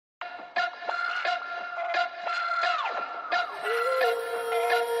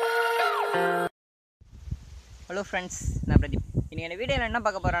Hello friends, நான் பிரதீப். இன்னைக்கு இந்த வீடியோவில் என்ன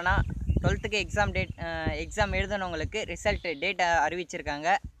பார்க்க போகிறேன்னா 12th எக்ஸாம் எழுதுனவங்களுக்கு ரிசல்ட் டேட்டை அறிவிச்சிருக்காங்க.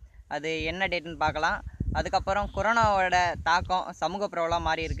 அது என்ன டேட்டுன்னு பார்க்கலாம். அதுக்கப்புறம் கொரோனாவோட தாக்கம் சமூக பரவலாக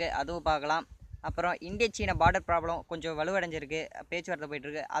மாறி இருக்குது, அதுவும் பார்க்கலாம். அப்புறம் இந்திய சீன பார்டர் ப்ராப்ளம் கொஞ்சம் வலுவடைஞ்சிருக்கு, பேச்சுவார்த்தை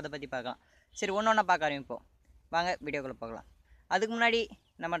போயிட்டுருக்கு, அதை பற்றி பார்க்கலாம். சரி, ஒன்று ஒன்றா பார்க்க ஆரம்பிப்போம். வாங்க வீடியோக்குள்ளே பார்க்கலாம். அதுக்கு முன்னாடி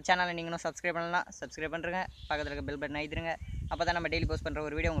நம்ம சேனலை நீங்களும் சப்ஸ்கிரைப் பண்ணலாம், சப்ஸ்கிரைப் பண்ணுறங்க, பக்கத்தில் இருக்க பெல் பட்டன் அழுத்திடுங்க. அப்போ தான் நம்ம டெய்லி போஸ்ட் பண்ணுற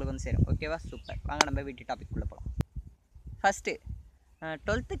ஒரு வீடியோ உங்களுக்கு வந்து சேரும். ஓகேவா? சூப்பர். வாங்க நம்ம வீட்டு டாபிக் உள்ளே போகலாம். First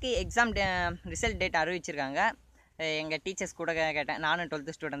 12th exam result date அறிவிச்சிருக்காங்க. எங்கள் டீச்சர்ஸ் கூட கேட்டேன். நானும்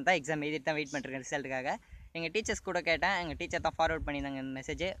 12th ஸ்டூடெண்ட் தான், எக்ஸாம் எழுதிட்டு தான் வெயிட் பண்ணிருக்கேன் ரிசல்ட்டுக்காக. எங்கள் டீச்சர்ஸ் கூட கேட்டேன், எங்கள் டீச்சர் தான் ஃபார்வர்ட் பண்ணியிருந்தாங்க இந்த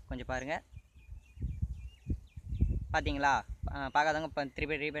மெசேஜ். கொஞ்சம் பாருங்கள். பார்த்தீங்களா? பார்க்காதவங்க இப்போ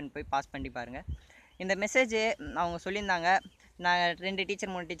திருப்பி ரீபன் போய் பாஸ் பண்ணி பாருங்கள். இந்த மெசேஜ் அவங்க சொல்லியிருந்தாங்க. நான் 2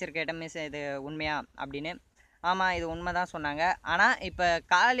 டீச்சர் 3 டீச்சர் கேட்டேன், மிஸ் இது உண்மையா அப்படின்னு. ஆமாம், இது உண்மை தான் சொன்னாங்க. ஆனால் இப்போ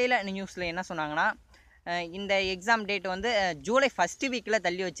காலையில் நியூஸில் என்ன சொன்னாங்கன்னா, இந்த எக்ஸாம் டேட் வந்து ஜூலை 1st வீக்கில்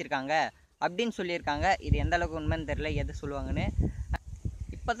தள்ளி வச்சுருக்காங்க அப்படின்னு சொல்லியிருக்காங்க. இது எந்த அளவுக்கு உண்மைன்னு தெரில, எது சொல்லுவாங்கன்னு.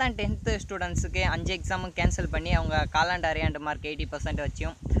 இப்போ தான் 10th ஸ்டூடெண்ட்ஸுக்கு 5 எக்ஸாமும் கேன்சல் பண்ணி அவங்க காலாண்டு அரையாண்டு மார்க் 80%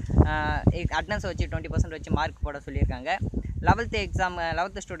 வச்சும் அட்டனன்ஸ் வச்சு 20% வச்சு மார்க் போட சொல்லியிருக்காங்க.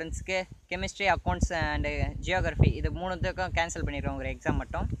 11th ஸ்டூடெண்ட்ஸுக்கு கெமிஸ்ட்ரி, அக்கௌண்ட்ஸ் அண்டு ஜியோகிராஃபி இது 3த்துக்கும் கேன்சல் பண்ணியிருக்காங்க ஒரு எக்ஸாம்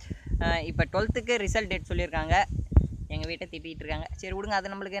மட்டும். இப்போ 12th ரிசல்ட் டேட் சொல்லியிருக்காங்க. எங்கள் வீட்டை திட்டிகிட்டு இருக்காங்க. சரி விடுங்க,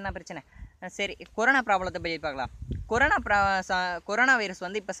 அது நம்மளுக்கு என்ன பிரச்சனை. சரி, கொரோனா ப்ராப்ளத்தை பற்றி பார்க்கலாம். கொரோனா வைரஸ்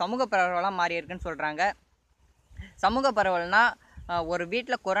வந்து இப்போ சமூக பரவலாக மாறி இருக்குன்னு சொல்கிறாங்க. சமூக பரவல்னால் ஒரு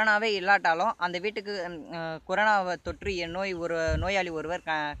வீட்டில் கொரோனாவே இல்லாட்டாலும் அந்த வீட்டுக்கு கொரோனாவை தொற்று நோயாளி ஒருவர்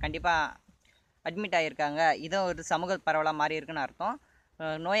கண்டிப்பாக அட்மிட் ஆகியிருக்காங்க. இதுவும் ஒரு சமூக பரவலாக மாறி இருக்குன்னு அர்த்தம்.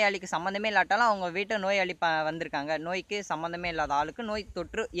 நோயாளிக்கு சம்மந்தமே இல்லாட்டாலும் அவங்க வீட்டை நோயாளி வந்திருக்காங்க. நோய்க்கு சம்மந்தமே இல்லாத ஆளுக்கு நோய்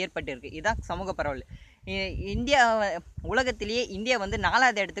தொற்று ஏற்பட்டிருக்கு. இதுதான் சமூக பரவல். உலகத்திலேயே இந்தியா வந்து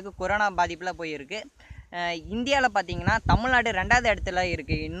 4வது இடத்துக்கு கொரோனா பாதிப்பில் போயிருக்கு. இந்தியாவில் பார்த்தீங்கன்னா தமிழ்நாடு 2வது இடத்துல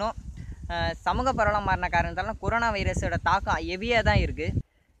இருக்குது. இன்னும் சமூக பரவலாக மாறின காரணத்தால் கொரோனா வைரஸோட தாக்கம் ஹெவியாக தான் இருக்குது.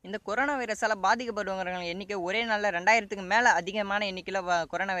 இந்த கொரோனா வைரஸால் பாதிக்கப்படுறவங்க எண்ணிக்கை ஒரே நாளில் 2000க்கு மேலே அதிகமான எண்ணிக்கையில்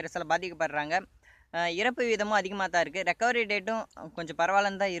கொரோனா வைரஸால் பாதிக்கப்படுறாங்க. இறப்பு வீதமும் அதிகமாக தான் இருக்குது. ரெக்கவரி டேட்டும் கொஞ்சம்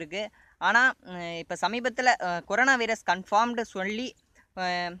பரவாயில்லன்னு தான் இருக்குது. ஆனால் இப்போ சமீபத்தில் கொரோனா வைரஸ் கன்ஃபார்ம்டு சொல்லி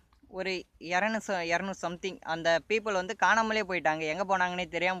ஒரு 200 சம்திங் அந்த பீப்புள் வந்து காணாமலே போயிட்டாங்க. எங்கே போனாங்கன்னே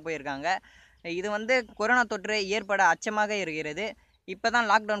தெரியாமல் போயிருக்காங்க. இது வந்து கொரோனா தொற்று ஏற்பட அச்சமாக இருக்கிறது. இப்போ தான்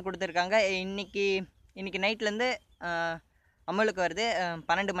லாக்டவுன் கொடுத்துருக்காங்க. இன்றைக்கி நைட்லேருந்து அமலுக்கு வருது.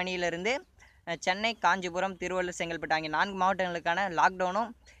 12 மணியிலேருந்து சென்னை, காஞ்சிபுரம், திருவள்ளூர், செங்கல்பட்டு ஆகிய 4 மாவட்டங்களுக்கான லாக்டவுனும்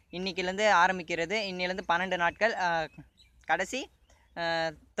இன்றைக்கிலேருந்து ஆரம்பிக்கிறது. இன்னிலேருந்து 12 நாட்கள், கடைசி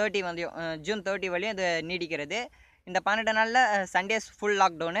 30 வரையும், ஜூன் 30 வரையும் இது நீடிக்கிறது. இந்த 12 நாளில் சண்டேஸ் ஃபுல்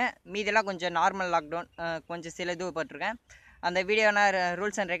லாக்டவுனு, மீதெல்லாம் கொஞ்சம் நார்மல் லாக்டவுன். கொஞ்சம் சில இது போட்டிருக்கேன். அந்த வீடியோ நான்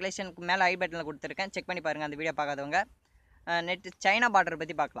ரூல்ஸ் அண்ட் ரெகுலேஷனுக்கு மேலே ஐ பட்டனில் கொடுத்துருக்கேன், செக் பண்ணி பாருங்கள் அந்த வீடியோ பார்க்காதவங்க. சைனா பார்டர்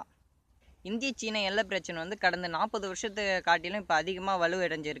பற்றி பார்க்கலாம். இந்திய சீன எல்லை பிரச்சனை வந்து கடந்த 40 வருஷத்தை காட்டிலும் இப்போ அதிகமாக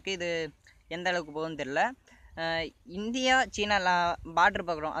வலுவடைஞ்சிருக்கு. இது எந்த அளவுக்கு போகுதுன்னு தெரில. இந்தியா சீனா பார்டர்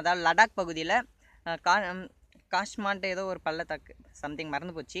பார்க்குறோம், அதாவது லடாக் பகுதியில் காஷ்மான்ட்டு ஏதோ ஒரு பள்ளத்தாக்கு சம்திங்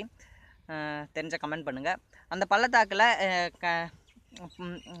மறந்து போச்சு, தெரிஞ்ச கமெண்ட் பண்ணுங்கள். அந்த பள்ளத்தாக்கில்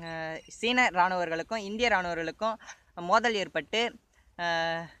சீன இராணுவர்களுக்கும் இந்திய இராணுவர்களுக்கும் மோதல் ஏற்பட்டு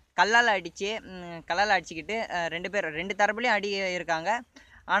கல்லால் அடிச்சுக்கிட்டு 2 தரப்புலையும் அடி இருக்காங்க.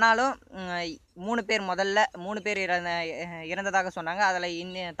 ஆனாலும் 3 பேர் இறந்ததாக சொன்னாங்க. அதில்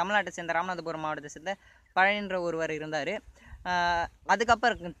தமிழ்நாட்டை சேர்ந்த ராமநாதபுரம் மாவட்டத்தை சேர்ந்த பழனின்ற ஒருவர் இருந்தார்.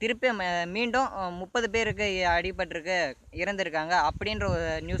 அதுக்கப்புறம் திருப்பி மீண்டும் 30 பேருக்கு அடிபட்டிருக்கு, இறந்துருக்காங்க அப்படின்ற ஒரு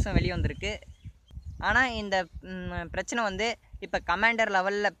நியூஸும் வெளியே வந்திருக்கு. ஆனால் இந்த பிரச்சனை வந்து இப்போ கமாண்டர்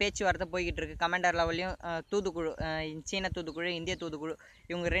லெவலில் பேச்சுவார்த்தை போய்கிட்டு இருக்குது. கமாண்டர் லெவல்லையும் தூதுக்குழு, சீன தூதுக்குழு, இந்திய தூதுக்குழு,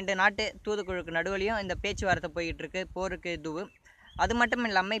 இவங்க 2 நாட்டு தூதுக்குழுக்கு நடுவுலையும் இந்த பேச்சுவார்த்தை போய்கிட்டு இருக்குது, போருக்கு இதுவும். அது மட்டும்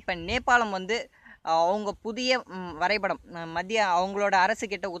இல்லாமல் இப்போ நேபாளம் வந்து அவங்க புதிய வரைபடம் அவங்களோட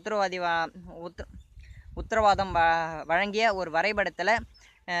அரசுக்கிட்ட உத்தரவாதம் வழங்கிய ஒரு வரைபடத்தில்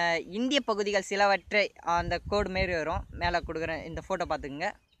இந்திய பகுதிகள் சிலவற்றை அந்த கோடு மாரி வரும், மேலே கொடுக்குறேன், இந்த ஃபோட்டோ பார்த்துக்குங்க.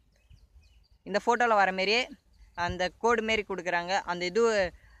 இந்த ஃபோட்டோவில் வர மாரியே அந்த கோடு மாரி கொடுக்குறாங்க. அந்த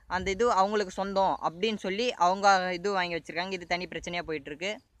இது அவங்களுக்கு சொந்தம் அப்படின்னு சொல்லி அவங்க இது வாங்கி வச்சுருக்காங்க. இது தனி பிரச்சனையாக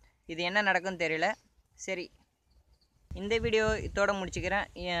போயிட்டுருக்கு. இது என்ன நடக்குன்னு தெரியல. சரி, இந்த வீடியோ இதோட முடிச்சுக்கிறேன்.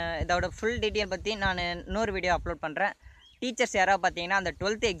 இதோட ஃபுல் டீட்டெயில் பற்றி நான் இன்னொரு வீடியோ அப்லோட் பண்ணுறேன். டீச்சர்ஸ் யாராவது பார்த்தீங்கன்னா அந்த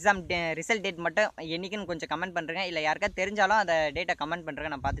 12th எக்ஸாம் ரிசல்ட் டேட் மட்டும் என்றைக்குன்னு கொஞ்சம் கமெண்ட் பண்ணுறேங்க. இல்லை யாருக்காவது தெரிஞ்சாலும் அந்த டேட்டை கமெண்ட்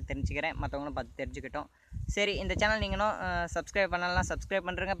பண்ணுறேங்க, நான் பார்த்து தெரிஞ்சுக்கிறேன், மற்றவங்களும் பார்த்து தெரிஞ்சுக்கிட்டோம். சரி, இந்த சேனல் நீங்களும் சப்ஸ்கிரைப் பண்ணலாம், சப்ஸ்கிரைப்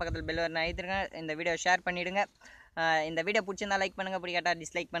பண்ணுறேங்க, பக்கத்தில் பெல் வரணும் அழுத்திடுங்க. இந்த வீடியோ ஷேர் பண்ணிவிடுங்க. இந்த வீடியோ பிடிச்சிருந்தா லைக் பண்ணுங்கள், பிடிக்காட்டா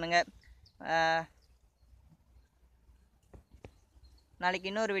டிஸ்லைக் பண்ணுங்கள். நாளைக்கு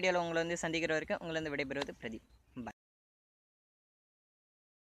இன்னொரு வீடியோவில் உங்களை வந்து சந்திக்கிற வரைக்கும் உங்களை வந்து விடைபெறுவது பிரதீப். பாய்.